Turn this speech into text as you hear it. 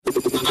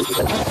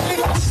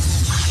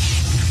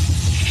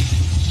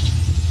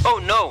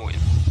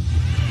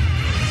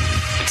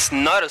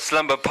It's not a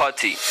slumber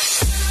party.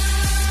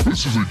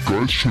 This is a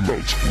Guys Chill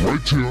Out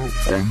right here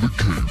on The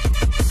Cave.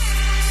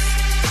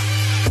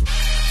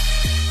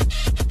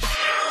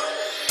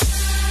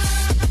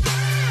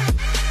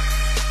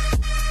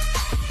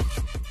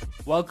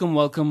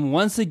 Welcome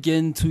once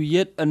again to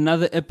yet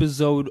another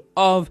episode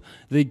of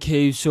The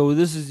Cave Show.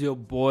 This is your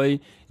boy,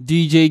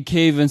 DJ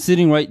Cave, and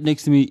sitting right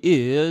next to me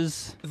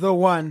is... the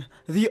one,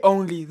 the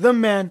only, the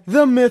man,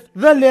 the myth,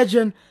 the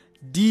legend,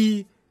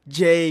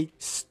 DJ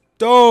Stones.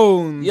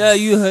 Yeah,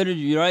 you heard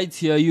it right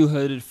here. You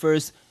heard it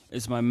first.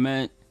 It's my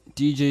man,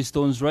 DJ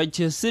Stones, right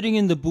here, sitting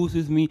in the booth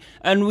with me,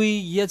 and we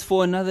yet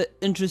for another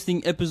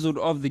interesting episode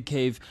of The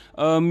Cave.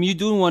 You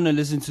do want to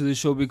listen to the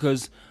show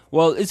because...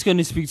 well, it's going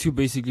to speak to you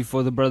basically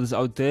for the brothers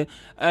out there.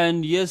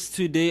 And yes,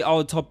 today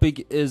our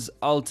topic is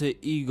alter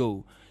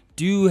ego.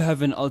 Do you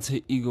have an alter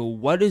ego?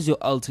 What is your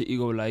alter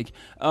ego like?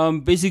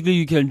 Basically,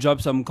 you can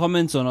drop some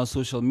comments on our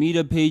social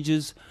media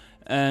pages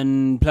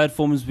and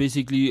platforms.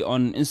 Basically,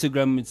 on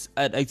Instagram, it's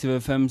at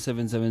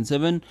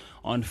ActiveFM777.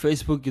 On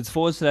Facebook, it's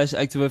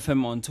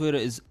 /ActiveFM. On Twitter,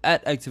 it's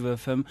at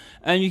ActiveFM.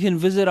 And you can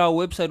visit our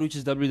website, which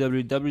is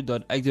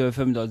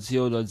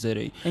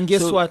www.activefm.co.za. And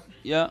guess what?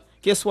 Yeah.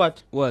 Guess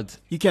what? What?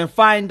 You can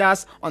find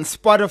us on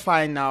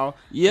Spotify now.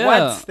 Yeah.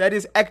 What? That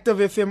is Active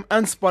FM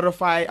and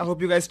Spotify. I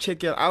hope you guys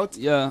check it out.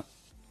 Yeah.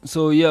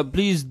 So, yeah,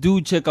 please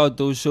do check out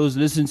those shows.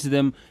 Listen to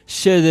them.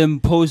 Share them.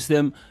 Post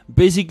them.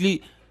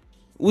 Basically,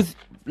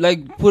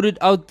 put it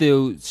out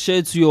there. Share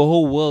it to your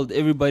whole world,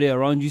 everybody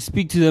around you.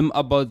 Speak to them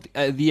about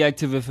the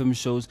Active FM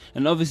shows.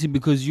 And obviously,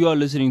 because you are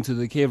listening to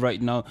The Cave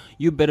right now,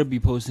 you better be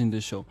posting the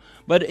show.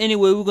 But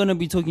anyway, we're going to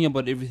be talking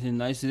about everything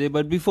nice today.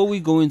 But before we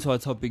go into our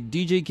topic,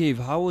 DJ Cave,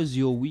 how was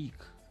your week?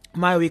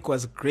 My week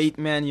was great,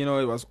 man. You know,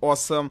 it was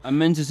awesome. I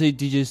meant to say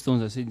DJ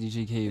Stones. I said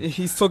DJ Cave.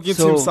 He's talking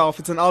to himself.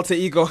 It's an alter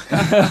ego.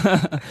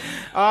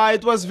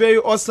 It was very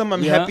awesome.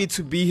 I'm happy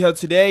to be here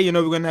today. You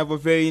know, we're going to have a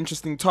very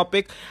interesting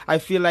topic. I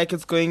feel like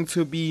it's going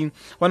to be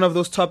one of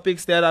those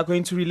topics that are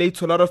going to relate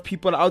to a lot of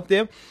people out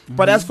there. Mm-hmm.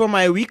 But as for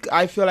my week,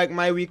 I feel like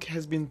my week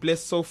has been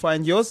blessed so far.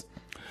 And yours?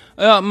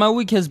 My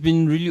week has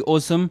been really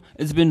awesome.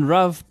 It's been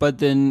rough, but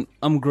then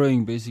I'm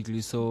growing basically.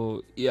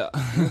 So, yeah.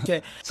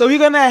 Okay. So we're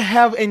going to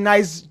have a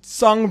nice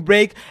song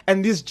break,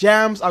 and these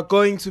jams are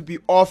going to be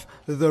off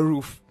the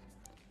roof.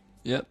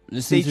 Yep.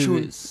 Listen Stay to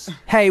tuned. this.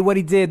 Hey, what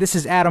he did? This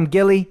is Adam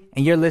Gilly,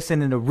 and you're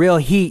listening to Real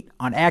Heat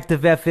on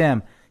Active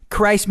FM.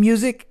 Christ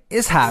music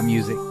is hot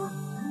music.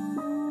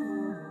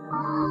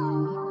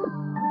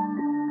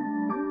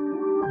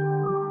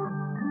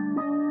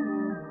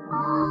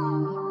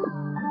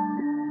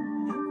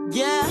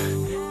 Yeah,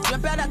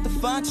 jump out at the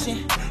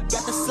function.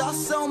 Got the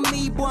sauce on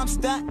me, boy, I'm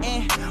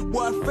stuntin'.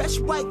 Wore a fresh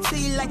white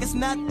tee like it's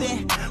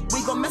nothing.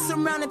 We gon' mess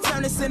around and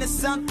turn this into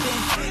something.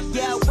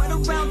 Yeah,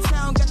 went around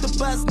town, got the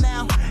buzz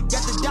now.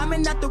 Got the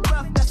diamond out the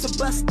rough, that's a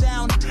bust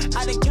down.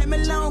 I done came a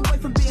long way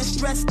from being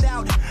stressed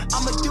out.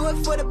 I'ma do it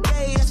for the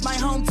Bay, that's my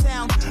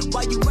hometown.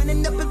 While you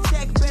running up a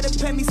check, better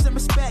pay me some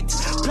respect.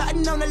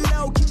 Plotting on the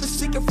low, keep it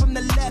secret from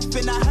the left.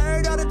 And I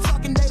heard all the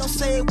talking, they don't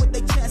say it with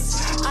their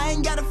chest. I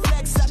ain't gotta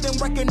flex, I've been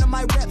working on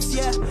my reps,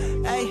 yeah.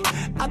 Hey,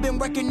 I've been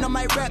working on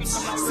my reps.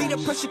 See the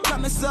pressure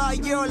coming, so I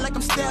yell like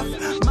I'm Steph.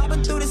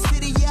 Mobbing through the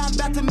city, yeah, I'm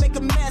about to make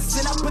a mess.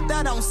 And I put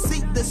that on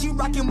seatless, you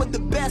rocking with the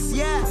best,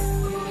 yeah.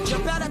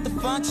 Jump out at the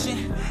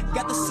function.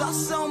 Got the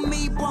sauce on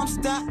me, boy, I'm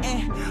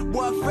stuntin'.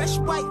 Wore a fresh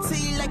white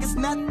tee like it's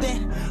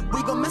nothing.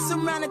 We gon' mess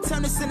around and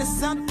turn this into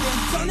something.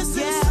 Turn this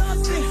into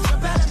something.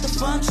 Jump out at the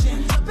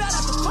function. Jump out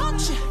at the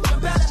function.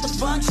 Jump out at the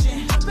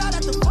function. Jump out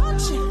at the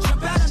function.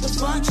 Jump out at the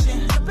function.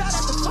 Jump out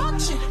at the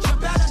function.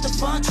 Jump out at the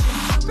function.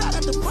 Jump out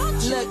at the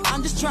function. Look,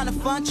 I'm just trying to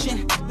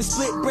function. The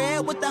split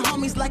bread with the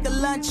homies like a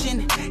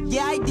luncheon.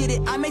 Yeah, I did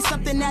it. I made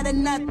something out of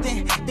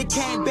nothing. They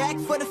came back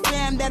for the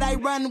fam that I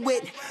run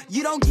with.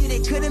 You don't get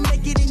it. Couldn't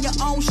make it in your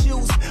own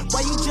shoes.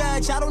 Why you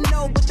judge? I don't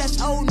know, but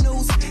that's old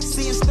news.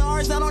 Seeing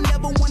stars I don't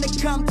ever want to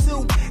come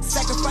to.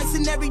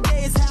 Sacrificing every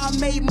day is how I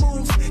made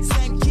moves.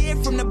 Same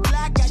kid from the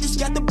block, I just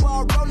got the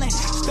ball rolling.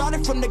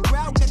 Started from the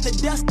ground, got the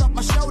dust off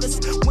my shoulders.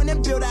 Went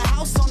and built a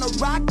house on a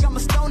rock, I'm a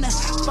stoner.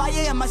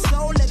 Fire in my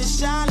soul, let it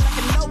shine like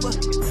a nova.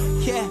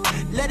 Yeah,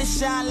 let it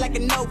shine like a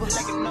nova.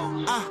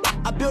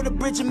 I built a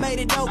bridge and made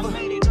it over.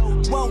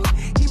 Whoa,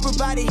 he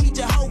provided, he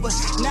Jehovah.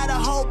 Now the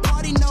whole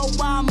party know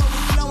why I'm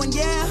overflowing,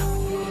 yeah.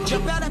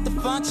 Jump out at the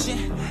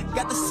function.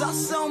 Got the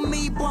sauce on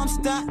me, boy, I'm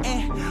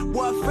stuntin'.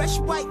 Wore a fresh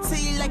white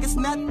tee like it's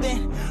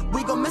nothing.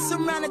 We gon' mess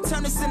around and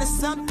turn this into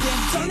something.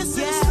 Turn this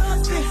into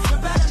something.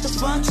 Jump out at the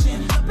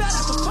function. Jump out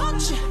at the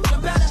function.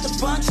 Jump out at the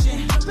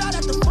function. Jump out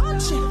at the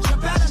function.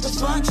 Jump out at the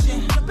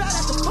function. Jump out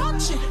at the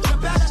function.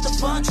 Jump out at the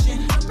function.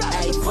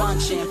 Hey,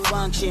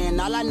 function.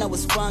 All I know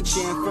is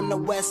function. From the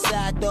west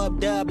side,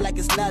 dub like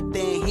it's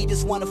nothing. He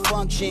just wanna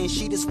function.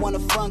 She just wanna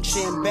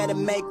function. Better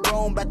make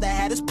room, about to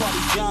have this party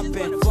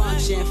jumping.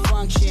 Function.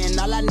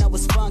 All I know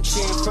is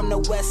function. From the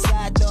west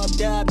side,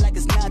 dub like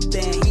it's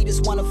nothing. He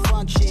just wanna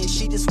function.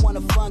 She just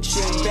wanna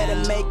function. Better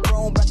make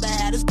room, about to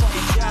have this party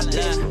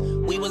jumping.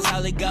 We was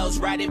Holy Ghost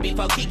riding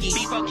before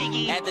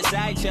Kiki. At the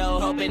sideshow,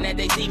 hoping that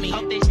they see me.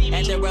 At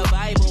the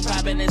revival,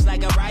 popping it's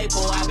like a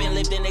rifle. I've been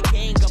lifting the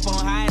king up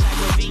on high like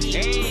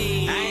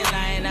graffiti. I ain't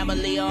lying, I'm a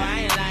Leo,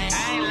 I ain't lying.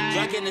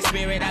 Drunk in the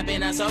spirit, I've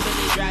been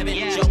unsoberly driving.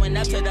 Showing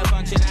up to the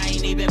function, I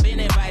ain't even been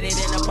invited.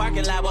 In the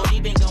parking lot, won't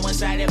even go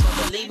inside it.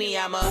 But believe me,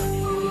 I'ma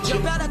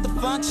jump out at the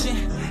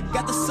function.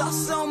 Got the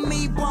sauce on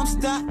me, boy, I'm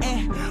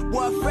stuntin'.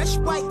 Wore a fresh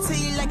white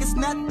tee like it's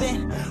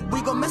nothing.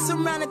 We gon' mess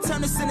around and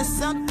turn this into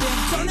something.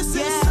 Turn this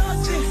into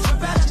something.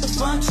 Jump out at the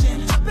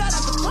function. Jump out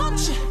at the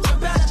function.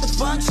 Jump out at the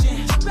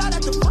function. Jump out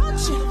at the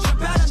function.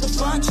 Jump out at the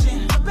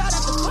function. Jump out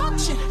at the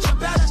function.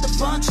 Jump out at the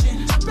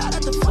function. Jump out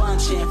at the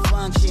function.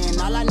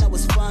 Function. All I know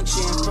is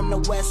function. From the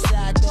west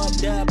side,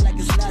 dub like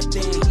it's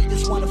nothing. He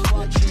just wanna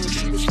function.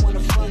 She just wanna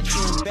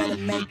function. Better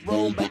make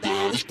room, but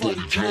that is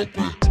party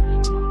jumping.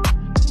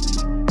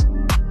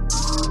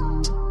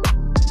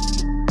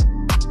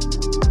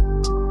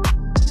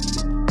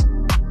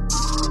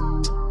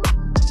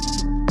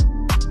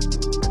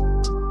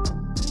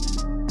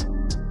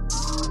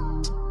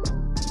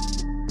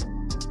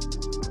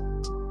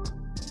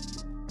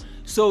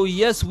 So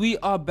yes, we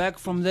are back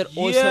from that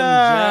awesome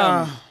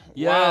jam.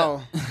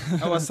 Wow.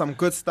 That was some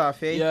good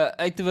stuff, eh? Yeah,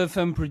 Active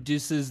FM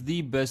produces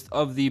the best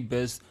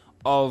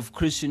of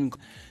Christian.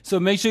 So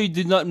make sure you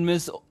do not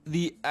miss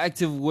the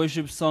Active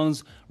Worship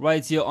songs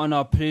right here on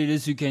our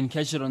playlist. You can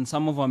catch it on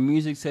some of our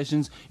music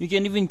sessions. You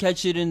can even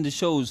catch it in the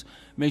shows.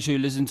 Make sure you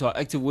listen to our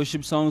Active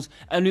Worship songs.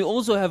 And we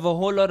also have a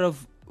whole lot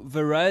of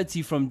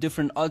variety from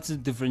different artists,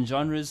 different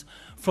genres,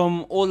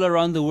 from all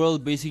around the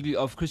world, basically,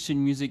 of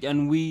Christian music.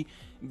 And we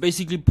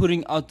basically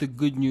putting out the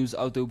good news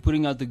out there,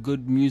 putting out the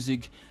good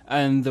music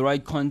and the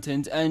right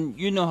content. And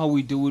you know how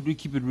we do it, we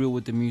keep it real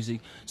with the music.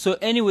 So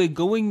anyway,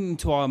 going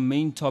into our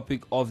main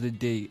topic of the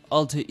day,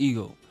 alter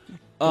ego.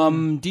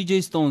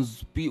 DJ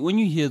Stones, when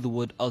you hear the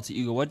word alter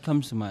ego, what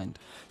comes to mind?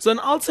 So an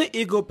alter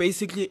ego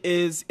basically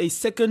is a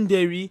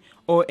secondary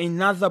or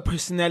another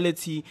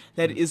personality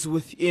that is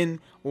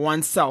within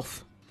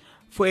oneself.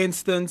 For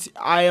instance,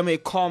 I am a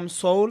calm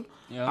soul.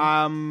 Yeah.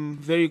 I'm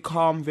very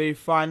calm, very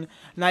fun.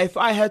 Now, if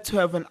I had to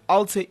have an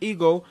alter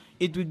ego,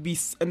 it would be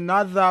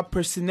another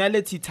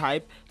personality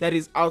type that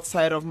is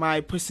outside of my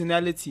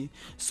personality.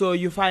 So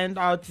you find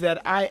out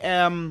that I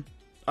am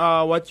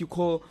what you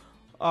call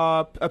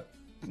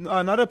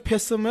not a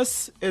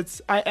pessimist.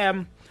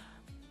 I'm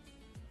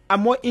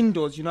more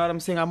indoors. You know what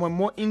I'm saying? I'm a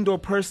more indoor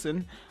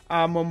person.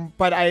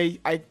 But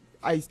I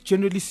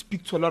generally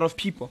speak to a lot of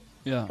people.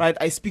 Yeah. Right,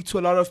 I speak to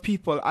a lot of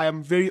people. I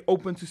am very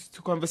open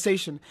to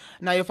conversation.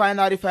 Now you find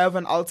out if I have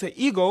an alter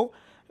ego,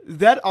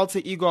 that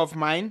alter ego of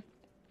mine.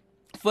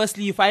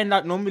 Firstly, you find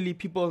out normally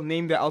people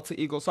name their alter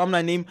ego. So I'm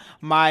gonna name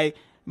my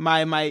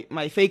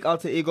fake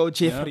alter ego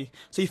Jeffrey. Yeah.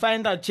 So you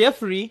find out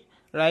Jeffrey,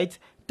 right,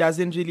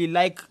 doesn't really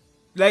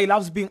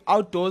loves being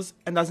outdoors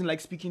and doesn't like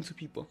speaking to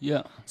people.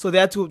 Yeah. So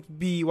that would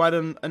be what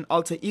an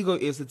alter ego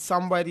is. It's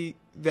somebody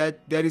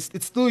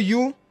it's still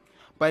you,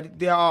 but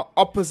they are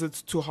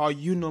opposites to how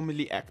you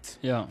normally act.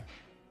 Yeah.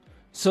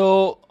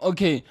 So,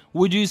 okay,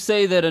 would you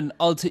say that an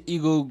alter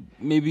ego,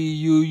 maybe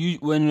you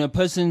when a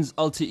person's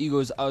alter ego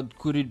is out,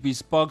 could it be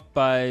sparked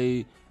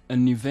by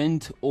an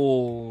event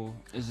or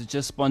is it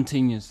just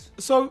spontaneous?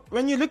 So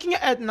when you're looking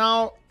at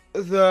now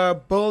the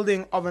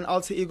building of an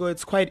alter ego,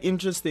 it's quite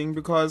interesting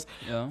because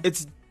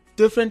it's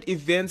different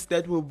events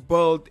that will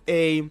build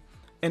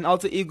an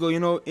alter ego. You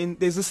know,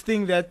 there's this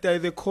thing that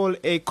they call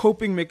a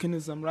coping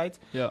mechanism, right?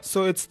 Yeah.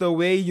 So it's the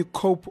way you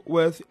cope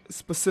with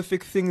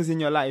specific things in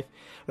your life,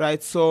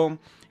 right? So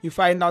you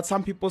find out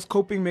some people's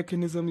coping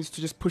mechanism is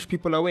to just push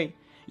people away.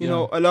 You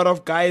know, a lot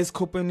of guys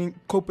coping.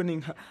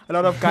 Yeah. A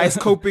lot of guys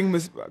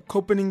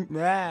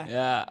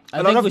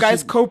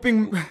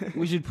coping.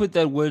 We should put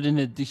that word in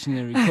a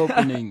dictionary,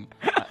 coping.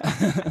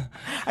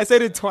 I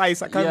said it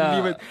twice. I can't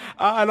believe it.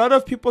 A lot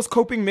of people's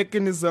coping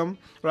mechanism,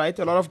 right?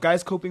 A lot of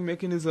guys' coping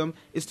mechanism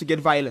is to get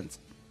violent.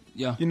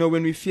 Yeah. You know,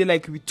 when we feel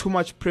like too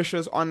much pressure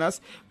is on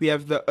us, we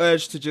have the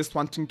urge to just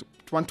want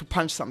to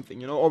punch something,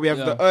 you know, or we have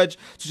the urge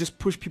to just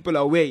push people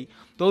away.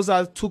 Those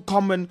are two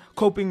common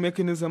coping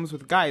mechanisms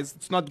with guys.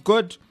 It's not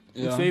good.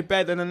 Yeah. It's very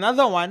bad. And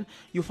another one,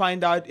 you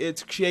find out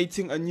it's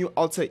creating a new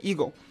alter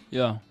ego.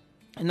 Yeah.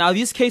 And now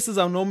these cases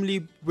are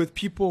normally with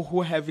people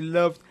who have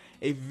lived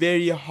a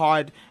very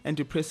hard and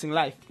depressing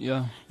life.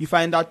 Yeah. You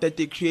find out that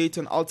they create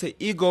an alter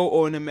ego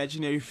or an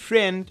imaginary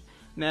friend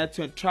now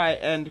to try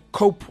and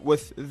cope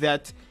with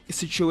that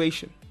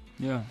situation.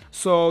 Yeah.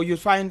 So you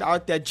find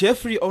out that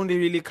Jeffrey only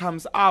really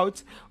comes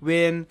out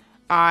when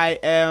I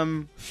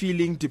am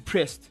feeling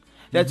depressed.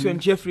 That's when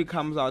Jeffrey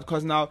comes out,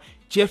 because now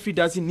Jeffrey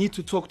doesn't need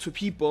to talk to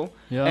people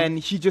and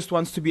he just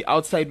wants to be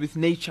outside with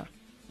nature.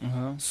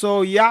 Uh-huh.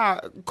 So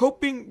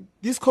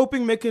these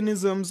coping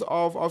mechanisms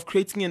of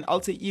creating an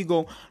alter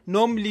ego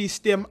normally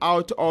stem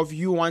out of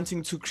you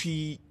wanting to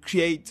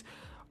create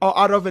or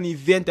out of an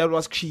event that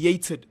was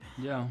created.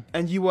 Yeah.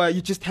 And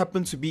you just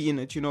happen to be in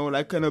it, you know,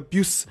 like an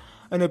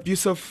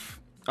abusive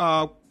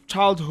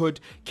childhood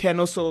can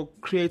also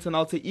create an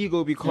alter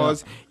ego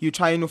because you're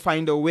trying to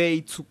find a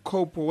way to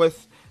cope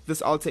with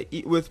this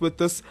with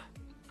this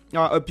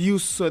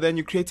abuse. So then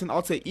you create an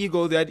alter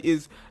ego that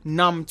is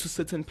numb to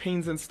certain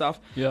pains and stuff.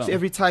 Yeah. So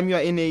every time you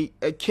are in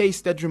a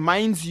case that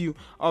reminds you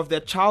of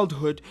that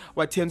childhood,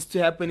 what tends to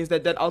happen is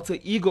that alter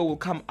ego will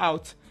come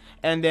out,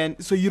 and then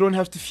so you don't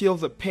have to feel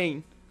the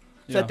pain.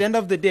 So at the end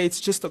of the day, it's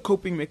just a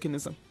coping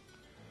mechanism.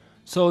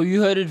 So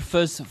you heard it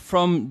first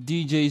from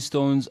DJ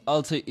Stones.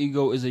 Alter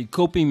ego is a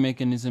coping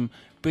mechanism,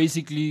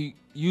 basically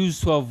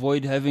used to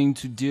avoid having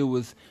to deal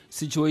with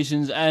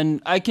situations.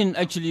 And I can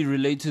actually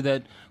relate to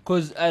that,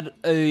 because at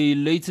a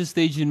later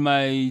stage in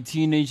my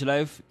teenage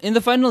life, in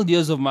the final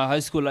years of my high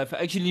school life, I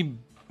actually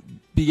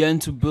began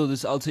to build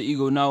this alter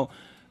ego. Now,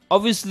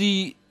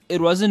 obviously, it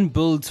wasn't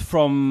built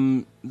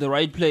from the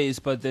right place,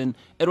 but then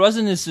it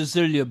wasn't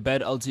necessarily a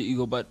bad alter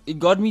ego, but it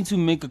got me to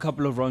make a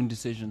couple of wrong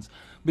decisions.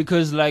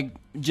 Because, like,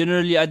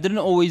 generally, I didn't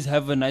always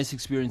have a nice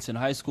experience in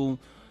high school.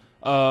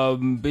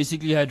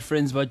 Basically, I had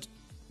friends, but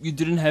you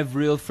didn't have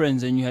real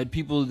friends, and you had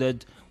people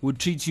that would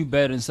treat you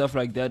bad and stuff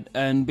like that.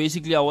 And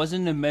basically, I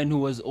wasn't a man who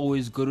was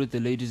always good with the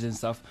ladies and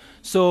stuff.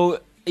 So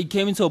it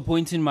came into a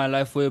point in my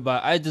life whereby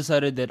I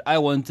decided that I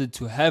wanted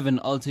to have an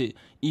alter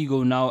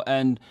ego now.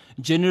 And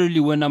generally,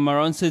 when I'm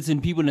around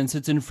certain people and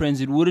certain friends,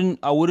 it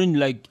wouldn't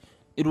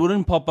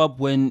pop up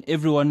when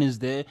everyone is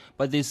there.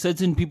 But there's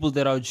certain people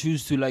that I'll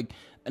choose to like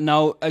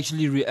now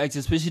actually react,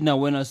 especially now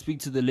when I speak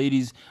to the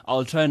ladies.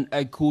 I'll try and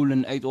act cool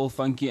and act all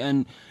funky,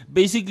 and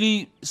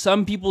basically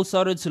some people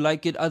started to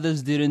like it,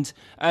 others didn't,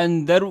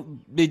 and that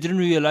they didn't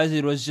realize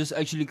it was just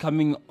actually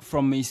coming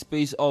from a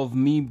space of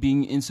me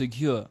being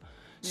insecure.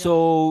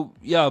 So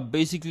yeah,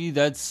 basically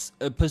that's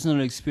a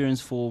personal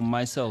experience for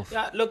myself.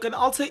 Yeah, look, an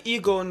alter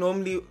ego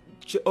normally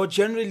or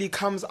generally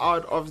comes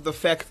out of the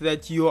fact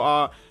that you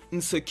are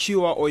insecure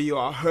or you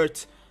are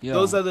hurt. Yeah.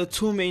 Those are the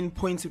two main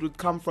points it would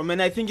come from.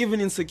 And I think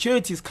even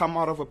insecurities come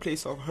out of a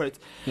place of hurt.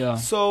 Yeah.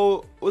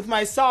 So with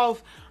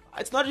myself,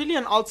 it's not really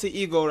an alter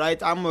ego,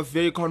 right? I'm a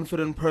very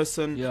confident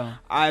person. Yeah.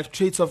 I have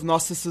traits of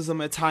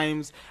narcissism at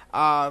times.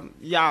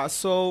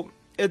 So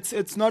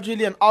it's not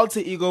really an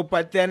alter ego,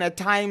 but then at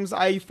times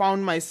I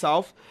found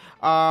myself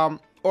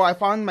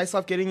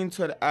getting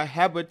into a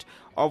habit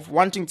of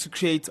wanting to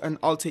create an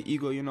alter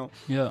ego, you know.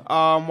 Yeah.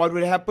 What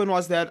would happen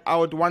was that I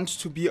would want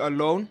to be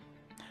alone.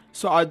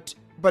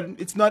 But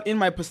it's not in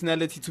my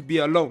personality to be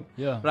alone,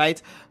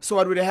 right? So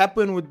what would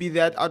happen would be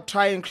that I'd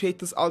try and create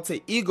this alter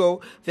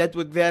ego that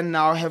would then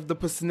now have the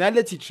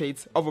personality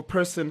traits of a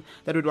person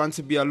that would want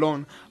to be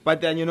alone. But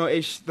then, you know,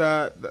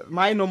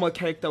 my normal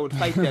character would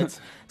fight that.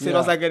 So it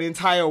was like an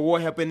entire war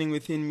happening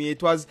within me.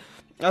 It was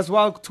as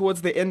well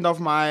towards the end of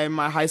my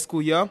high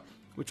school year,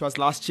 which was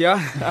last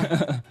year.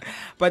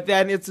 But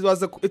then it's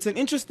an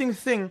interesting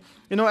thing,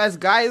 you know, as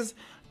guys.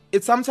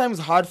 It's sometimes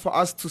hard for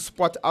us to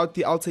spot out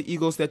the alter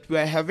egos that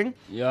we're having.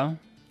 Yeah.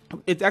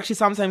 It actually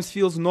sometimes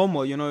feels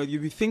normal, you know.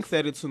 We think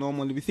that it's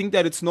normal. We think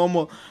that it's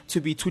normal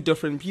to be two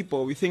different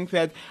people. We think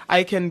that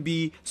I can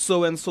be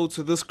so and so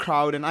to this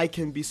crowd and I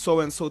can be so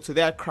and so to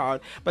that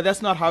crowd. But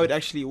that's not how it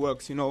actually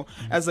works, you know.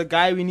 As a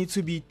guy, we need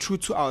to be true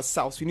to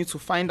ourselves. We need to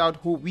find out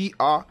who we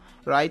are,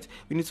 right?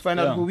 We need to find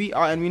out who we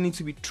are, and we need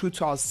to be true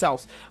to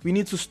ourselves. We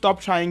need to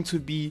stop trying to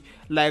be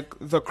like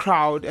the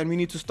crowd, and we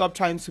need to stop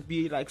trying to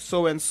be like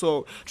so and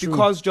so.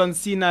 Because John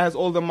Cena has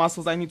all the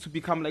muscles, I need to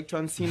become like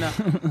John Cena.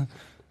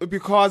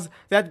 Because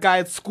that guy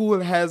at school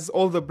has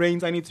all the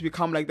brains, I need to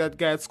become like that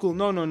guy at school.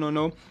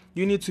 No.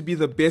 You need to be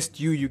the best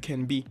you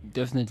can be.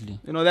 Definitely.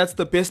 You know, that's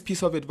the best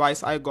piece of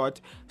advice I got.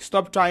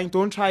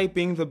 Don't try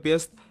being the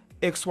best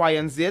X, Y,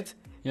 and Z.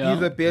 Yeah. Be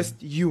the best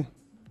you.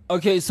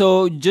 Okay,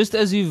 so just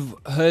as you've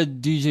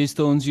heard DJ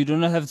Stones, you do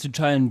not have to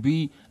try and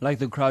be like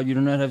the crowd. You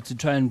do not have to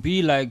try and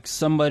be like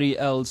somebody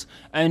else.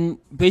 And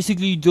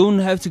basically, you don't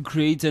have to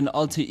create an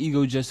alter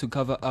ego just to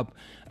cover up.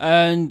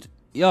 And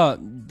yeah,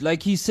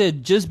 like he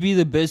said, just be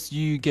the best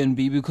you can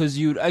be, because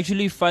you'd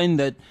actually find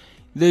that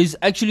there's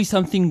actually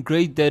something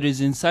great that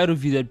is inside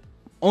of you that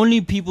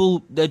only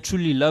people that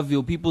truly love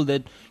you, people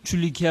that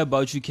truly care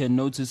about you, can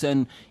notice.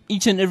 And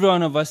each and every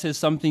one of us has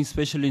something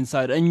special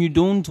inside, and you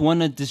don't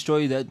want to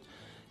destroy that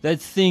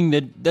thing,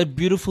 that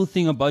beautiful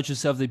thing about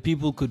yourself that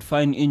people could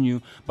find in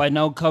you by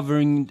now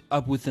covering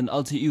up with an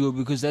alter ego,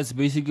 because that's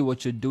basically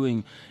what you're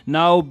doing.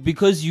 Now,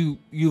 because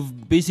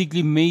you've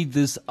basically made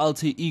this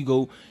alter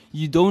ego,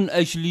 you don't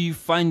actually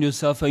find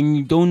yourself and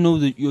you don't know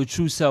your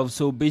true self.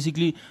 So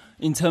basically,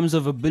 in terms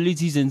of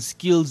abilities and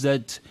skills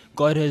that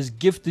God has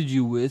gifted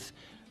you with,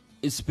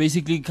 it's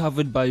basically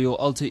covered by your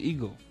alter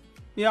ego.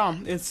 Yeah,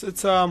 it's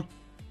a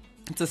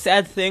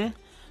sad thing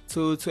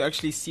to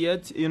actually see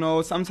it, you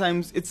know.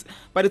 Sometimes it's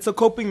a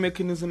coping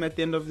mechanism at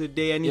the end of the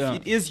day, and if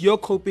it is your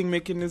coping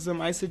mechanism,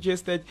 I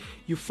suggest that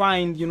you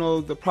find, you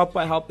know, the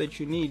proper help that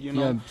you need, you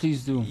know. Yeah,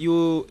 please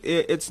do.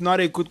 It's not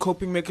a good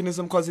coping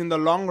mechanism, because in the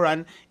long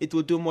run it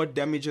will do more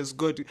damage as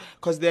good,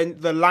 because then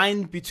the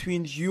line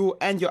between you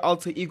and your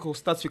alter ego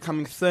starts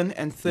becoming thin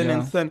and thin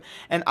and thin,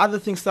 and other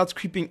things starts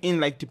creeping in,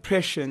 like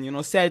depression, you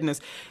know, sadness.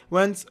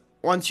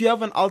 once you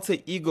have an alter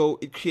ego,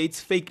 it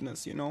creates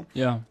fakeness, you know.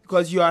 Yeah.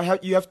 Because you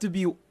have to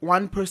be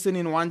one person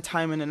in one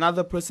time and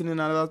another person in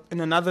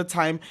another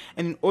time,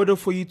 and in order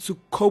for you to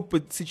cope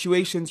with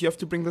situations, you have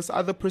to bring this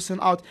other person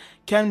out.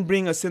 Can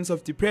bring a sense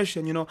of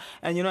depression, you know.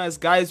 And you know, as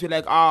guys, we're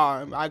like,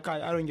 I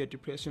don't get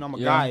depressed, you know. I'm a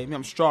guy, I mean,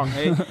 I'm strong.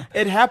 Hey,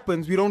 it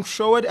happens. We don't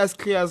show it as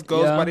clear as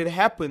girls, but it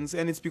happens,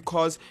 and it's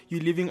because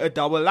you're living a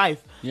double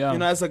life. Yeah. You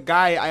know, as a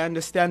guy, I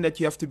understand that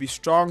you have to be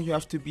strong, you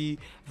have to be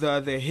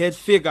the head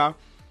figure,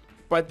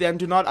 but then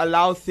do not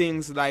allow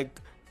things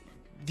like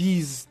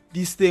these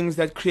things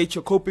that create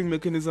your coping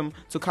mechanism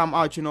to come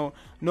out, you know.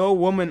 No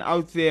woman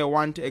out there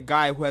want a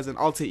guy who has an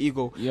alter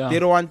ego. Yeah. They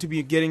don't want to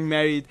be getting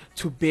married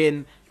to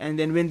Ben, and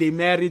then when they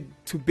married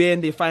to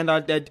Ben, they find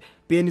out that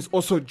Ben is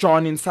also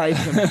John inside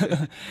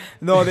him.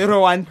 No, they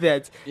don't want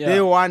that. Yeah.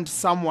 They want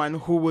someone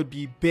who would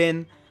be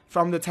Ben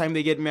from the time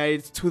they get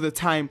married to the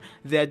time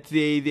that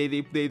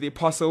they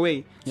pass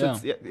away. So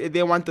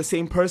they want the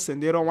same person.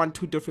 They don't want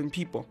two different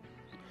people.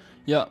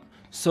 Yeah.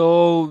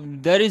 So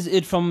that is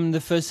it from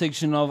the first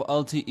section of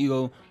Alter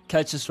Ego.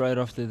 Catch us right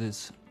after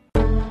this.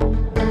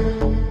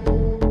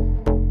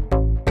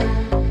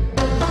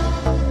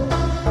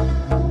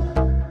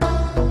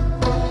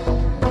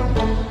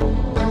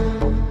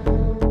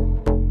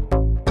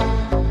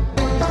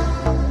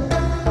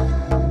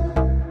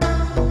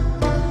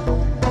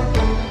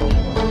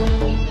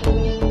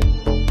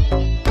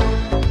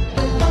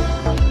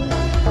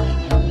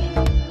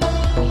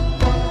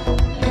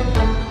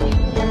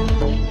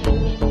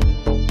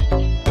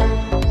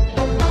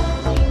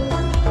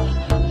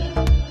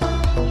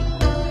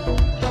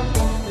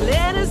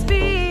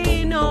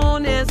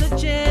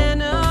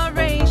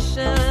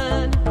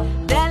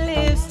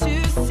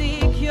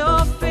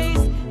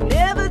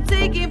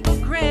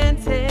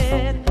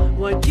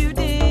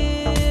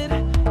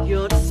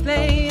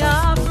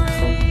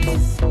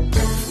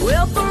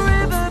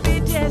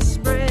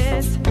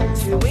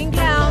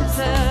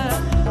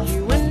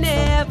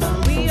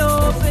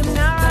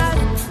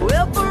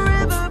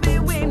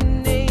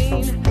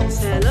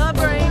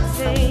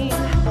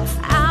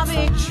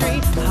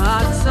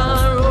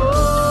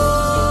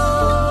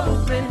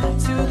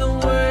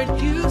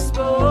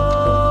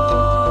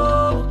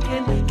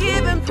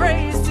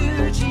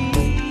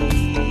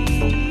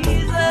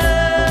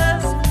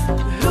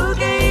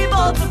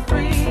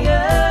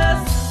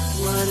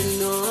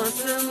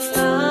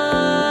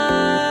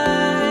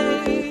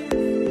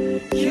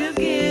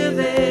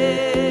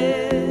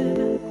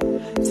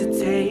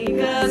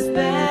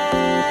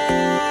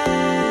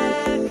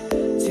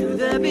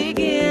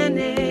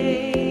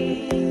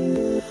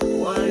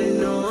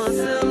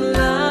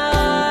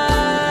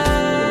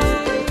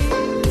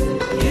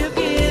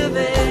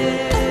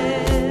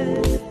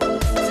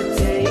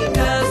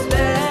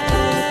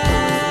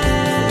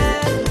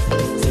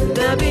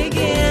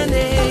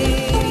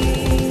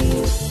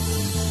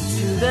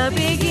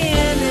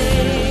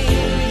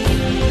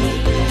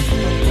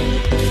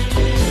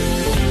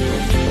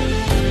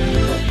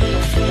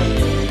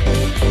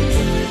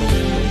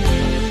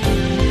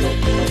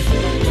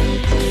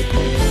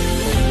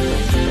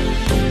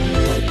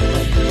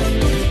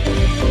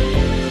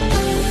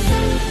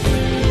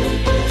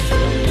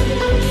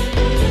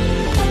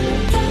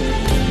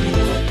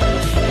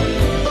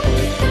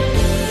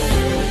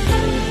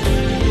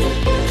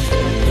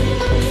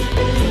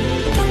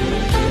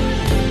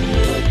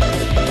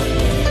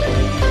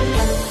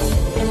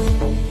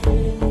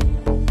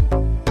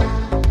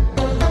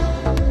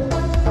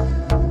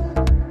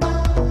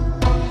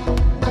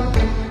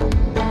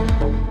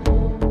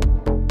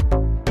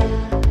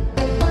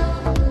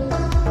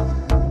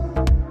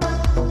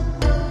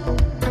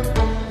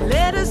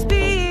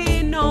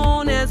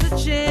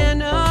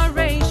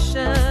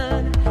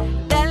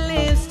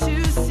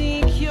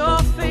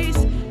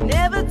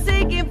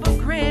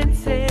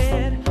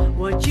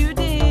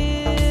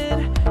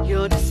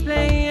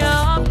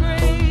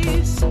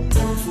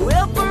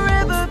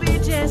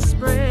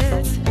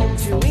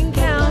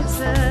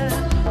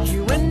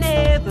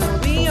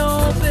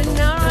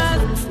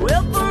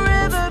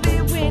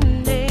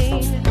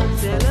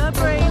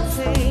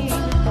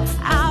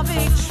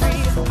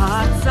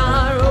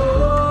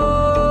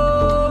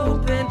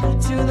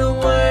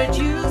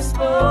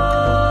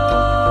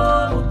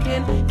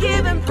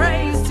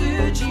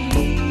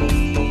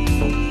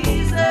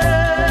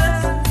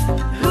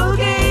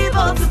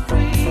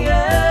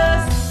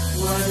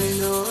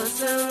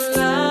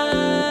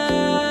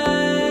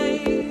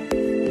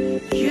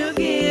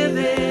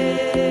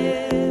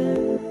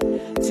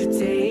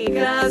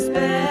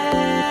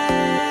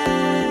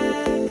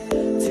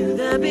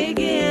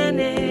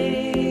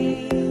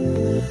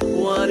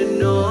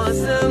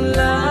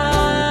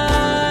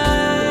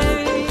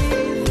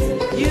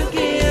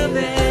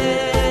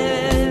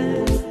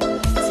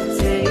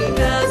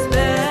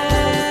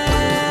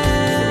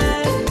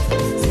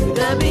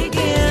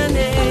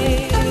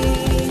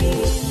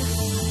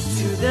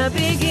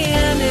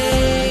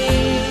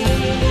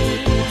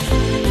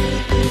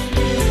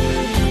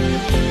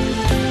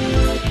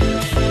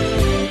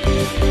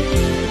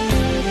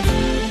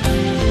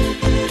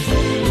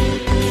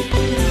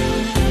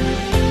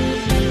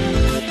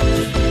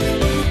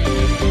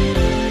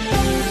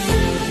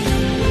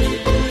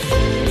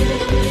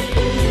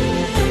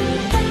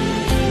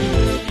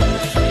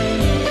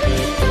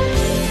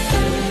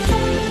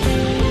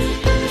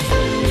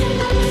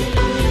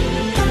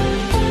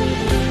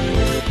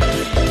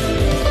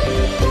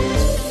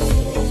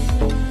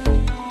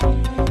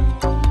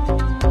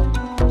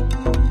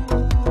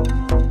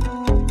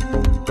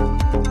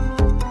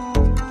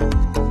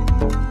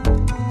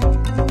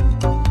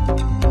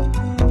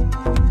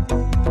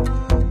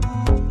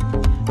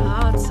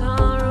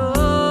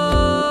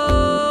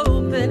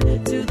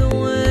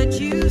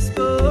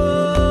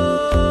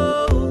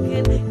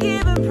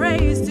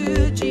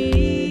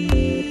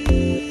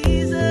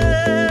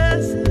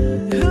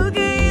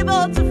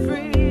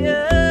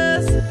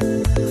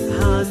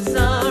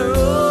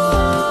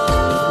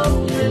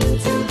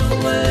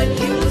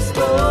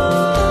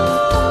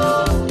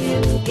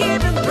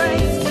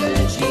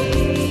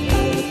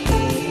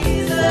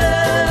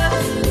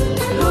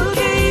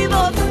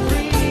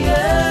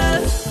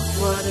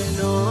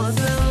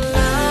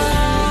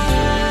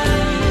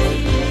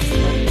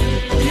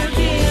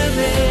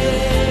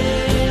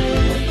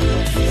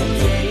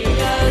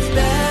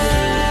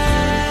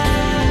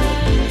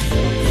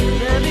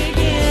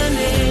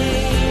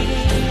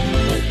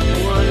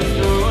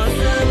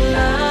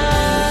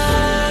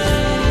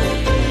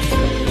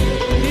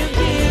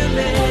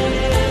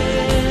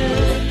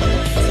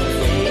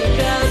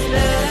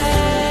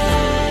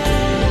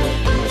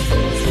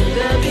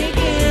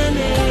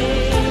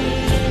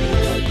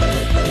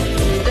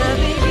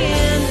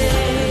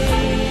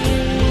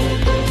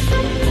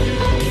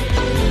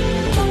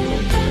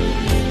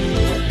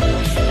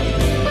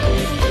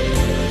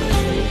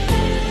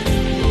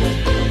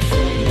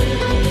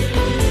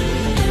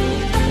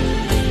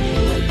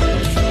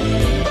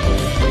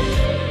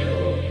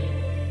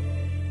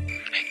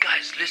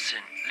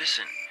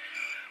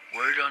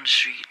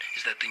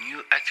 that the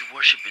new Active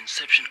Worship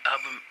Inception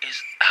album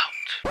is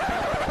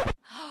out.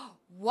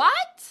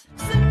 What?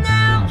 So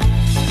now,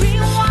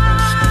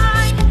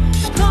 rewind,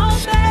 go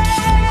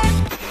back.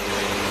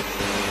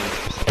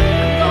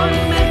 I'm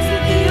going back to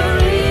the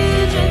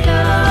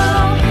original.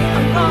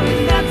 I'm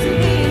going back to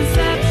the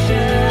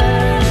inception.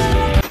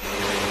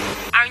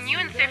 Our new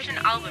Inception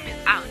album is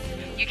out.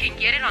 You can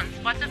get it on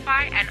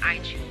Spotify and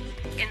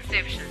iTunes.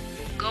 Inception.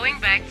 Going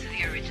back to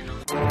the original.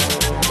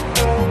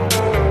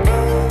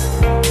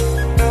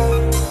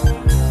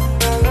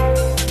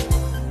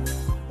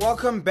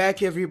 Welcome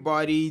back,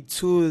 everybody,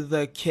 to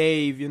the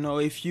cave. You know,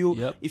 if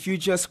you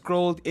just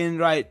scrolled in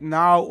right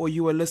now, or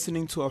you were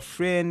listening to a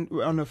friend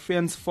on a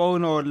friend's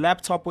phone or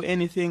laptop or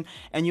anything,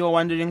 and you're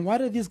wondering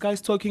what are these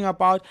guys talking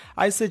about,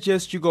 I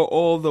suggest you go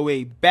all the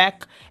way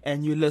back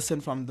and you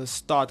listen from the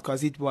start,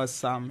 because it was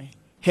some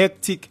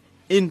hectic,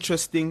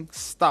 interesting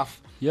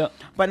stuff. Yeah.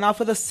 But now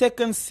for the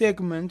second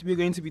segment, we're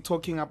going to be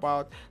talking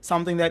about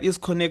something that is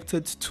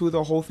connected to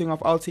the whole thing of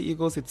alter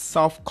egos. It's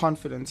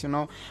self-confidence, you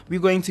know.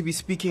 We're going to be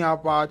speaking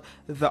about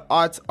the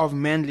art of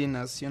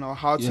manliness, you know,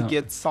 how to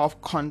get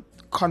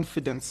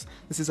self-confidence.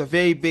 This is a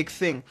very big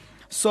thing.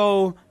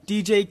 So,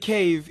 DJ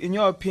Cave, in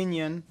your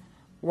opinion,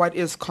 what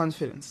is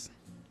confidence?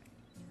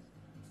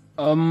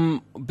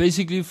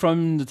 Basically,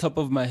 from the top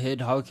of my head,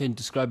 how I can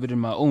describe it in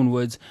my own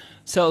words.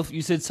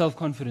 You said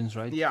self-confidence,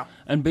 right? Yeah.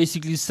 And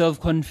basically,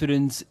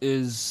 self-confidence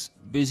is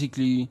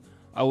basically,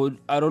 I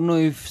don't know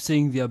if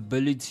saying the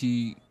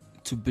ability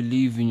to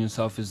believe in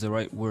yourself is the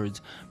right word,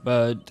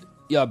 but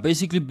yeah,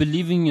 basically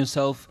believing in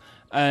yourself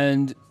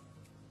and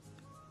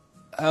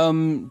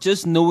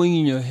just knowing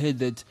in your head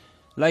that,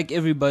 like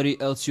everybody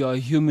else, you are a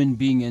human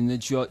being and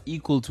that you are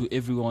equal to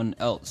everyone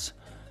else.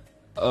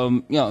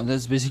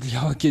 That's basically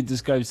how I can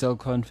describe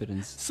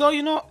self-confidence. So,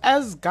 you know,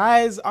 as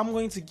guys, I'm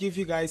going to give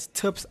you guys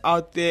tips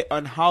out there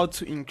on how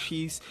to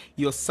increase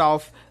your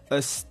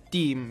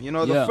self-esteem. You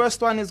know, the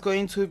first one is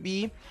going to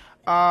be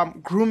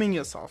grooming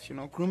yourself,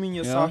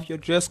 your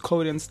dress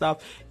code and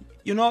stuff.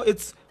 You know,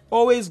 it's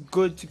always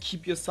good to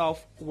keep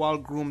yourself well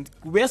groomed.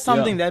 Wear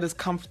something that is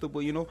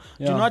comfortable, you know.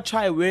 Do not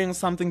try wearing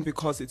something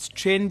because it's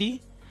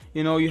trendy.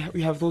 You know, you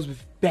have those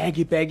with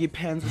baggy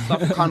pants and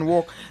stuff, you can't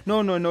walk.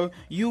 No.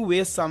 You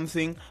wear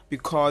something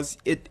because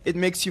it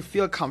makes you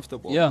feel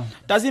comfortable. Yeah.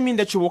 Doesn't mean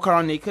that you walk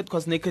around naked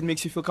because naked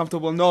makes you feel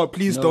comfortable. No,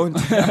 please don't.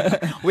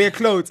 Wear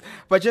clothes.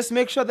 But just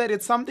make sure that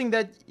it's something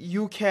that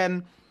you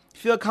can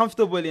feel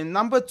comfortable in.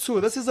 Number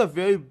 2, this is a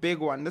very big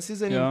one. This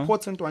is an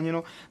important one, you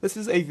know. This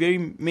is a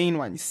very main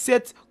one.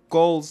 Set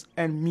goals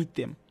and meet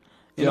them.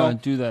 You know,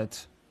 do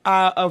that.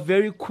 A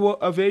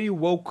very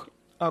woke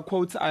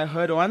quote I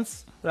heard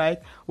once, right,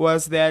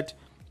 was that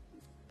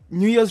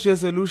New Year's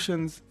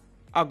resolutions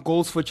are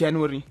goals for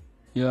January.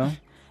 Yeah.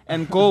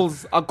 And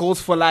goals are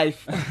goals for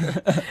life.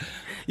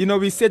 You know,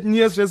 we set New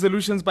Year's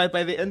resolutions, but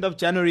by the end of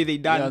January, they're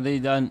done. Yeah, they're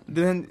done.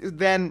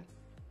 Then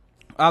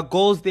our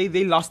goals,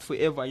 they last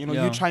forever. You know,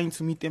 you're trying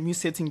to meet them, you're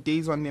setting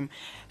days on them.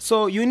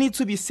 So you need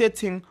to be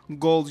setting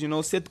goals, you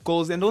know, set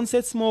goals and don't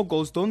set small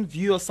goals. Don't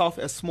view yourself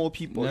as small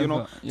people, you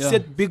know.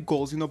 Set big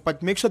goals, you know,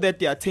 but make sure that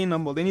they're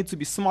attainable. They need to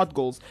be smart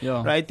goals,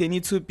 right? They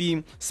need to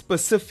be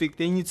specific.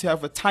 They need to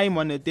have a time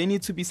on it. They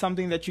need to be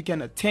something that you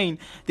can attain.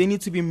 They need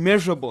to be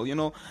measurable, you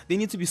know. They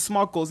need to be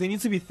smart goals. They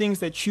need to be things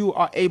that you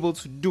are able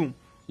to do.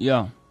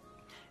 Yeah.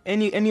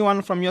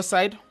 Anyone from your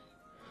side?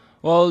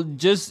 Well,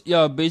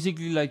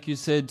 basically like you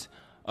said,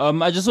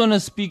 I just want to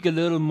speak a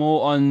little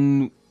more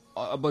on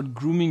about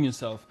grooming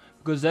yourself,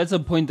 because that's a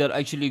point that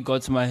actually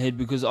got to my head.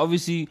 Because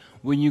obviously,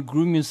 when you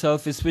groom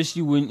yourself,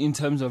 especially when in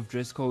terms of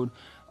dress code,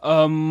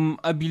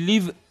 I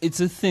believe it's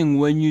a thing.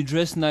 When you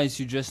dress nice,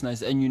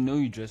 and you know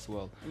you dress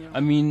well. Yeah. I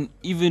mean,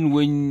 even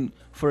when,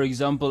 for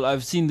example,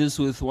 I've seen this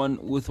with one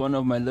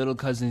of my little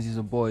cousins. He's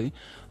a boy.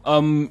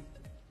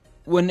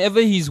 Whenever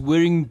he's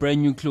wearing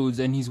brand new clothes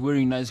and he's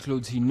wearing nice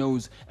clothes, he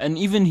knows, and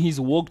even his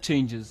walk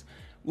changes,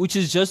 which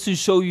is just to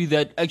show you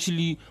that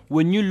actually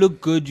when you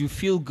look good, you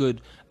feel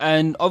good.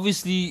 And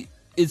obviously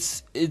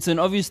it's an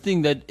obvious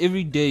thing that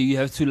every day you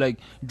have to like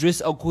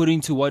dress according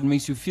to what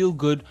makes you feel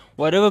good,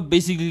 whatever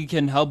basically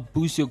can help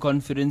boost your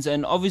confidence.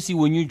 And obviously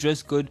when you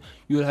dress good,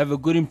 you'll have a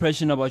good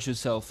impression about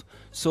yourself.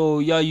 So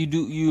yeah, you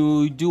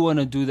do want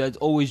to do that.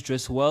 Always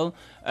dress well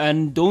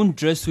and don't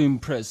dress to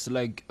impress,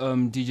 like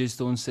DJ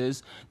Stone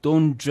says.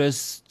 Don't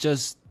dress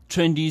just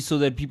trendy so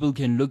that people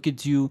can look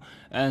at you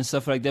and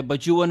stuff like that,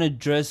 but you want to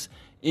dress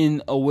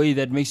in a way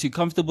that makes you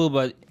comfortable,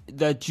 but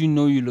that you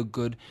know you look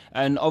good.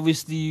 And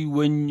obviously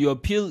when your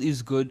appeal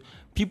is good,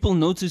 people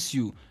notice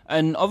you.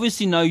 And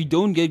obviously now you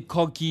don't get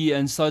cocky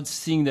and start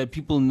seeing that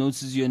people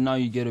notice you and now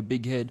you get a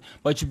big head,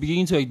 but you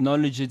begin to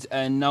acknowledge it,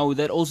 and now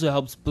that also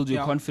helps build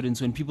your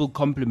confidence when people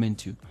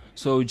compliment you.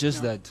 So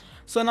just that.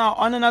 So now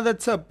on another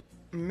tip,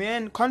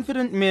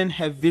 confident men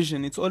have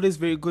vision. It's always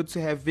very good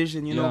to have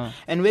vision, you know. Yeah.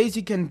 And ways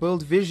you can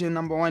build vision,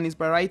 number one, is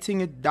by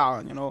writing it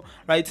down, you know,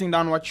 writing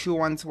down what you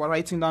want, or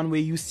writing down where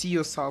you see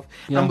yourself.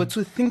 Yeah. Number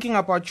two, thinking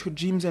about your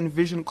dreams and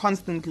vision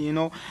constantly, you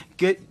know,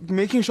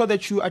 making sure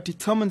that you are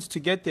determined to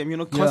get them, you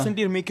know,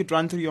 constantly make it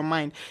run through your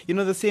mind. You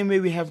know, the same way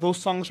we have those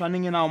songs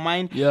running in our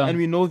mind and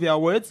we know their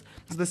words,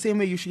 it's the same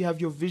way you should have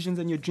your visions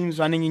and your dreams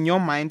running in your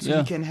mind so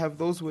you can have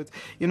those words,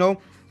 you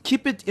know.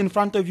 Keep it in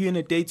front of you on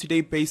a day-to-day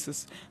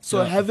basis.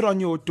 So have it on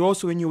your door,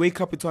 so when you wake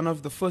up, it's one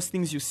of the first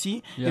things you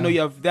see. You know,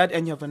 you have that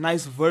and you have a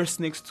nice verse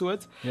next to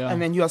it.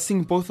 And then you are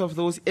seeing both of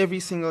those every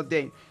single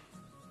day.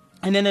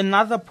 And then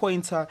another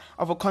pointer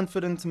of a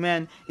confident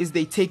man is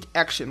they take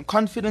action.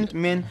 Confident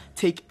men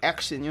take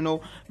action, you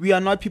know. We are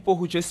not people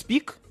who just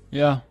speak.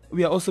 Yeah.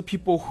 We are also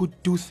people who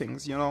do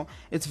things, you know.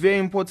 It's very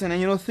important.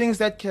 And, you know, things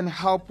that can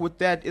help with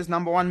that is,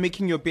 number one,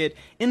 making your bed.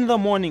 In the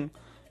morning,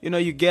 you know,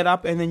 you get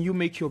up and then you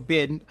make your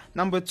bed.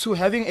 Number two,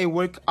 having a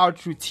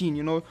workout routine,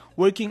 you know,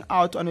 working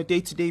out on a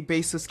day-to-day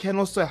basis can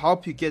also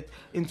help you get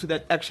into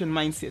that action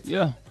mindset.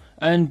 Yeah.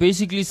 And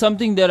basically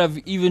something that I've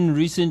even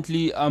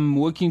recently, I'm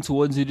working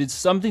towards it. It's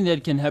something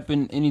that can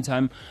happen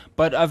anytime.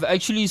 But I've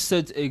actually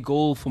set a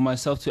goal for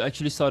myself to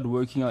actually start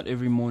working out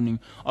every morning.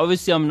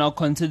 Obviously, I'm now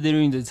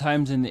considering the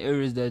times and the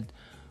areas that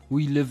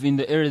we live in,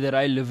 the area that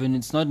I live in.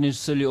 It's not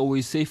necessarily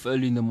always safe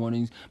early in the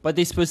mornings. But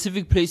there's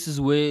specific places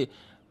where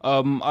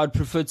I'd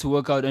prefer to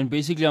work out, and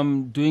basically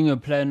I'm doing a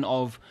plan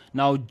of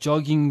now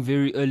jogging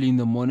very early in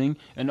the morning,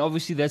 and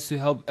obviously that's to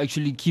help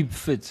actually keep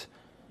fit.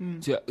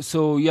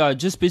 So yeah,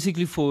 just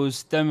basically for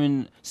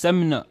stamina.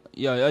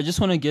 Yeah, I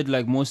just want to get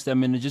like more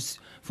stamina just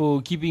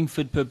for keeping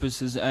fit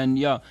purposes, and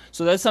yeah,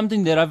 so that's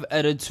something that I've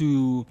added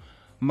to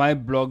my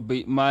blog,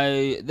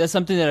 that's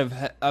something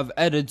that I've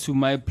added to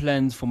my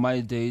plans for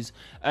my days,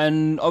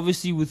 and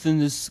obviously within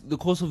the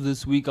course of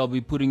this week I'll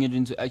be putting it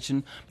into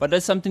action. But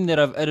that's something that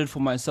I've added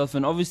for myself,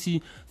 and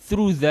obviously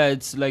through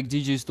that, like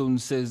DJ Stone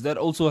says, that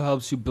also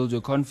helps you build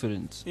your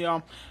confidence.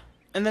 Yeah.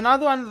 And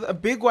another one, a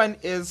big one,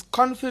 is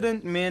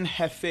confident men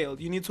have failed.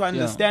 You need to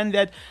understand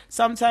that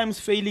sometimes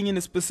failing in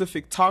a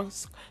specific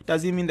task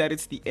doesn't mean that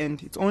it's the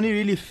end. It's only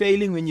really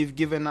failing when you've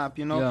given up,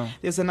 you know. Yeah.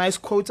 There's a nice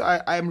quote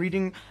I'm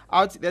reading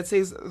out that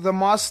says, the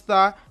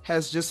master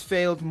has just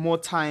failed more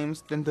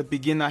times than the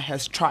beginner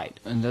has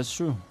tried. And that's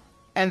true.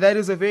 And that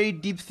is a very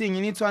deep thing.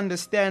 You need to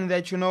understand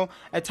that, you know,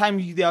 at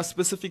times there are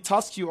specific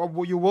tasks you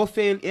will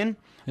fail in,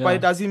 but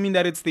it doesn't mean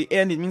that it's the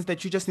end. It means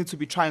that you just need to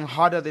be trying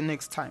harder the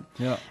next time.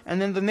 Yeah.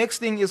 And then the next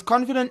thing is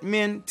confident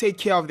men take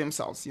care of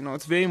themselves. You know,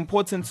 it's very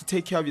important to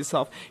take care of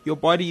yourself. Your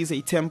body is a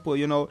temple,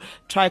 you know.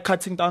 Try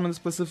cutting down on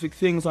specific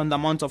things, on the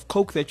amount of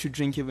Coke that you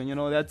drink even, you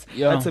know. That's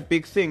a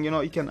big thing. You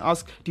know, you can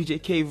ask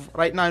DJ Cave.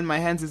 Right now in my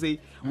hands is a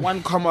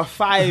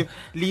 1.5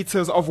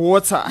 liters of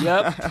water.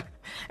 Yep.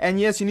 And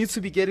yes, you need to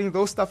be getting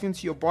those stuff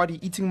into your body,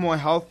 eating more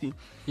healthy.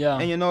 Yeah.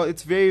 And you know,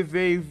 it's very,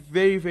 very,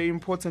 very, very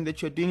important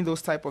that you're doing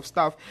those type of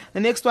stuff.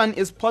 The next one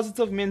is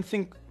positive men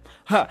think,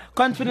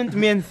 confident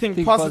men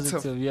think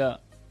positive. Yeah.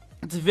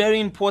 It's very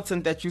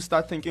important that you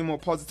start thinking more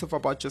positive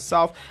about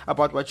yourself,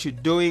 about what you're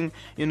doing,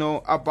 you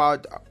know,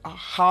 about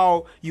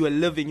how you are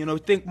living, you know.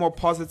 Think more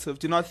positive.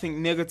 Do not think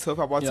negative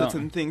about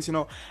certain things, you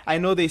know. I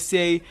know they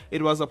say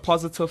it was a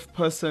positive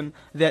person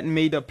that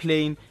made a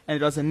plane and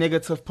it was a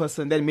negative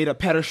person that made a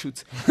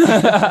parachute.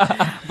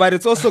 But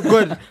it's also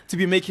good to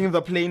be making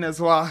the plane as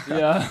well.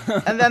 Yeah.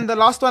 And then the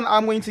last one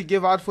I'm going to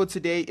give out for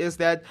today is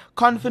that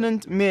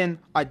confident men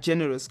are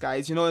generous,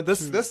 guys. You know,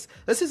 this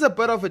is a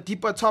bit of a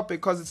deeper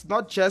topic, because it's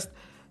not just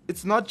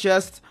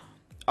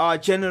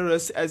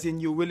generous as in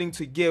you're willing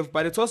to give,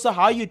 but it's also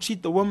how you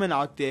treat the woman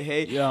out there.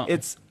 Hey,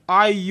 it's,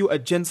 are you a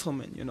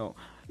gentleman? You know,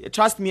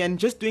 trust me, and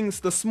just doing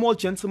the small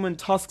gentleman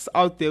tasks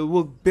out there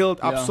will build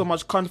up so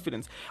much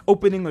confidence.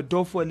 Opening a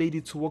door for a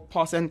lady to walk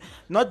past, and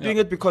not doing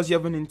it because you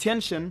have an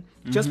intention,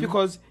 just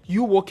because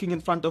you walking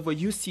in front of her,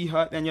 you see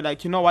her, and you're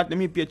like, you know what, let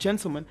me be a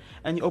gentleman,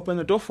 and you open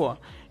the door for her.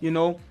 You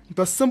know,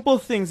 the simple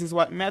things is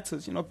what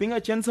matters. You know, being a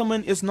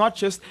gentleman is not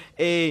just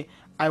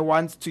I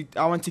want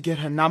to get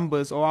her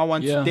numbers, or I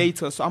want to date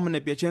her, so I'm going to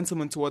be a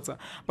gentleman towards her.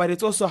 But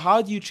it's also,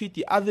 how do you treat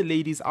the other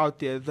ladies out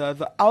there,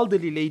 the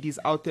elderly ladies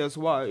out there as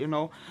well, you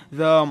know,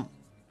 the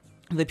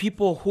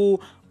people who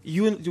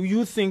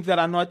you think that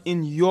are not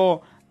in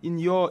your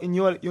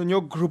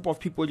group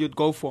of people you'd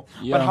go for.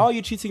 But how are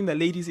you treating the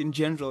ladies in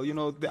general? You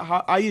know,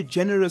 how are you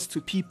generous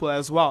to people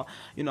as well?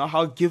 You know,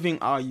 how giving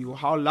are you?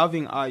 How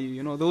loving are you?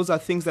 You know, those are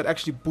things that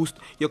actually boost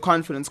your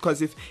confidence,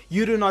 because if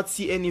you do not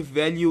see any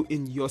value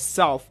in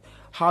yourself,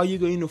 how are you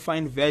going to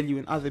find value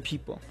in other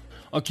people?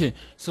 Okay,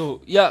 so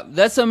yeah,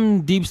 that's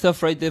some deep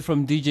stuff right there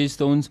from DJ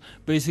Stones.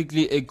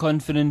 Basically, a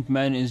confident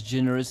man is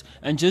generous.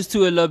 And just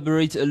to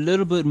elaborate a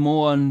little bit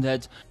more on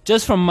that,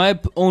 just from my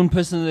own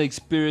personal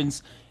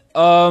experience,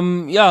 a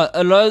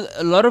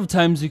lot of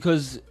times,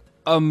 because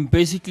I'm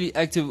basically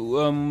active,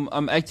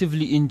 I'm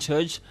actively in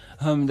church.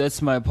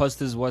 That's my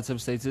pastor's WhatsApp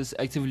status,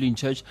 actively in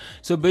church.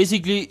 So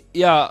basically,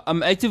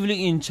 I'm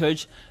actively in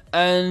church,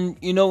 and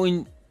you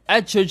know,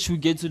 at church we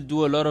get to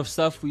do a lot of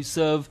stuff. We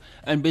serve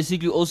and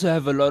basically also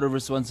have a lot of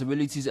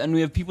responsibilities, and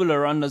we have people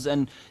around us,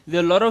 and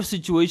there are a lot of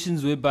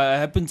situations whereby I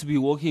happen to be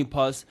walking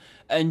past,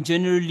 and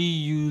generally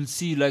you'll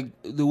see like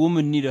the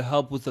woman need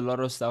help with a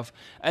lot of stuff,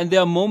 and there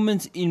are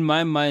moments in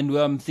my mind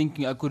where I'm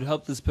thinking I could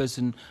help this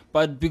person,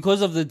 but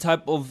because of the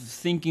type of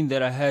thinking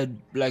that I had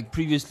like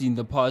previously in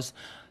the past,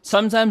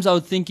 sometimes I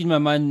would think in my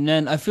mind,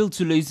 man, I feel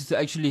too lazy to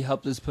actually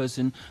help this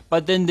person.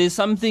 But then there's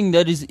something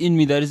that is in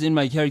me, that is in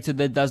my character,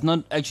 that does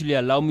not actually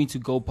allow me to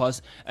go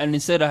past. And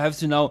instead I have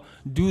to now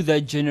do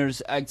that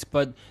generous act.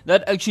 But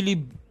that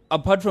actually,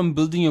 apart from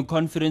building your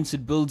confidence,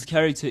 it builds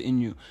character in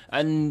you.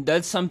 And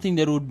that's something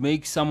that would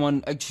make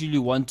someone actually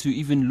want to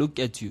even look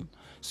at you.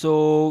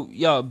 So,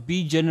 yeah,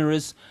 be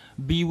generous,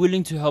 be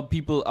willing to help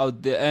people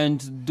out there,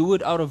 and do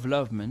it out of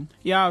love, man.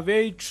 Yeah,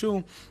 very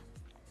true.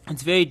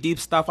 It's very deep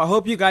stuff. I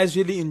hope you guys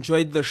really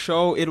enjoyed the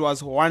show. It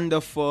was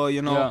wonderful,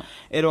 you know. Yeah.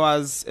 It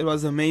was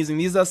amazing.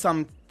 These are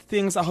some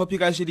things I hope you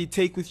guys really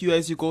take with you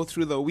as you go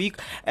through the week.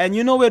 And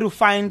you know where to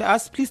find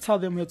us. Please tell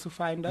them where to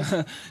find us.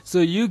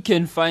 So you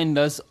can find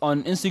us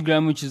on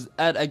Instagram, which is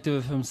at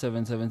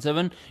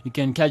ActiveFM777. You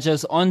can catch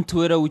us on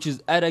Twitter, which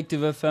is at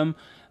ActiveFM.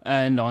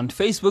 And on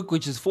Facebook,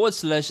 which is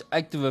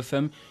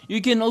 /ActiveFM.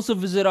 You can also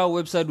visit our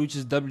website, which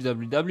is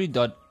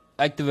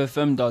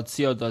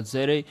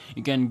www.activefm.co.za.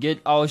 You can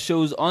get our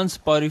shows on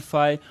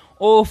Spotify,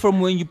 or from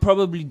when you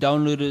probably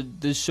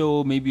downloaded this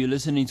show. Maybe you're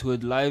listening to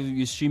it live,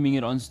 you're streaming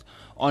it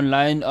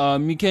online.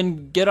 You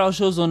can get our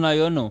shows on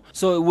Iono.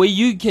 So where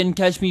you can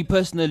catch me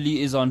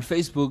personally is on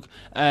Facebook,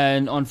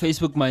 and on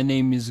Facebook my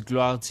name is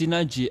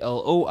Gloiretsina,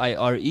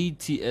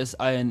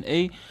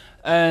 GLOIRETSINA.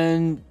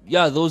 And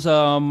yeah, those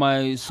are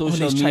my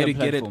social Always media try to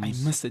platforms. get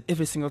it. I miss it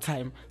every single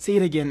time. Say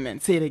it again,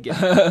 man. Say it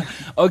again.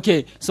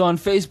 Okay, so on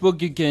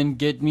Facebook you can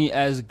get me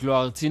as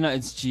Gloiretsina.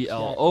 It's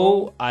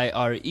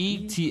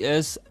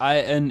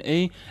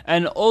GLOIRETSINA.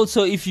 And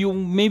also, if you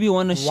maybe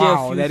want to share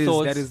a few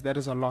thoughts, that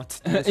is a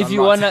lot. if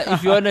you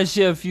wanna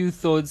share a few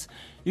thoughts,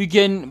 you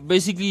can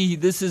basically,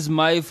 this is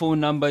my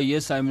phone number.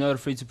 Yes, I'm not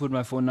afraid to put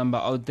my phone number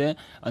out there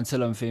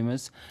until I'm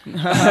famous.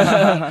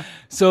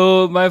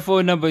 So my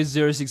phone number is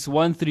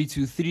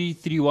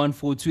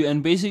 0613233142,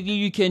 and basically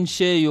you can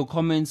share your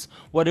comments,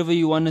 whatever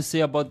you want to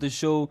say about the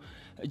show.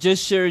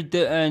 Just share it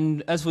there.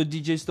 And as for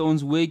DJ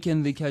Stones, where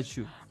can they catch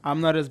you? I'm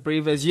not as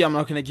brave as you. I'm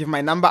not going to give my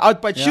number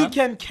out, but Yeah? you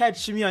can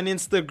catch me on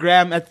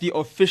Instagram at the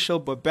official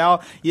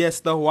Babel.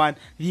 Yes, the one,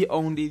 the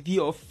only,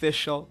 the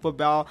official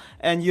Babel.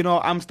 And you know,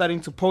 I'm starting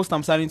to post.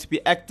 I'm starting to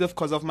be active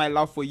because of my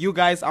love for you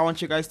guys. I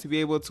want you guys to be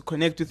able to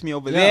connect with me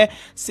over there.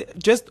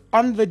 Just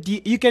on the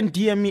you can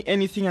DM me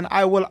anything and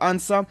I will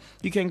answer.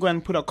 You can go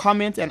and put a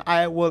comment and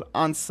I will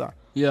answer.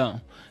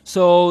 Yeah.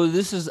 So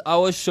this is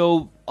our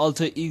show,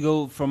 Alter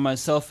Ego, from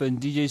myself and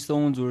DJ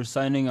Stones. We're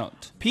signing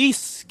out.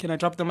 Peace. Can I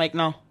drop the mic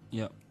now?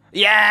 Yeah.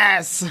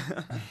 Yes.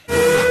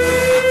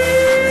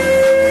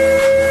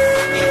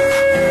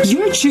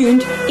 You're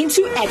tuned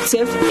into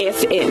Active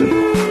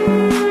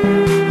FM.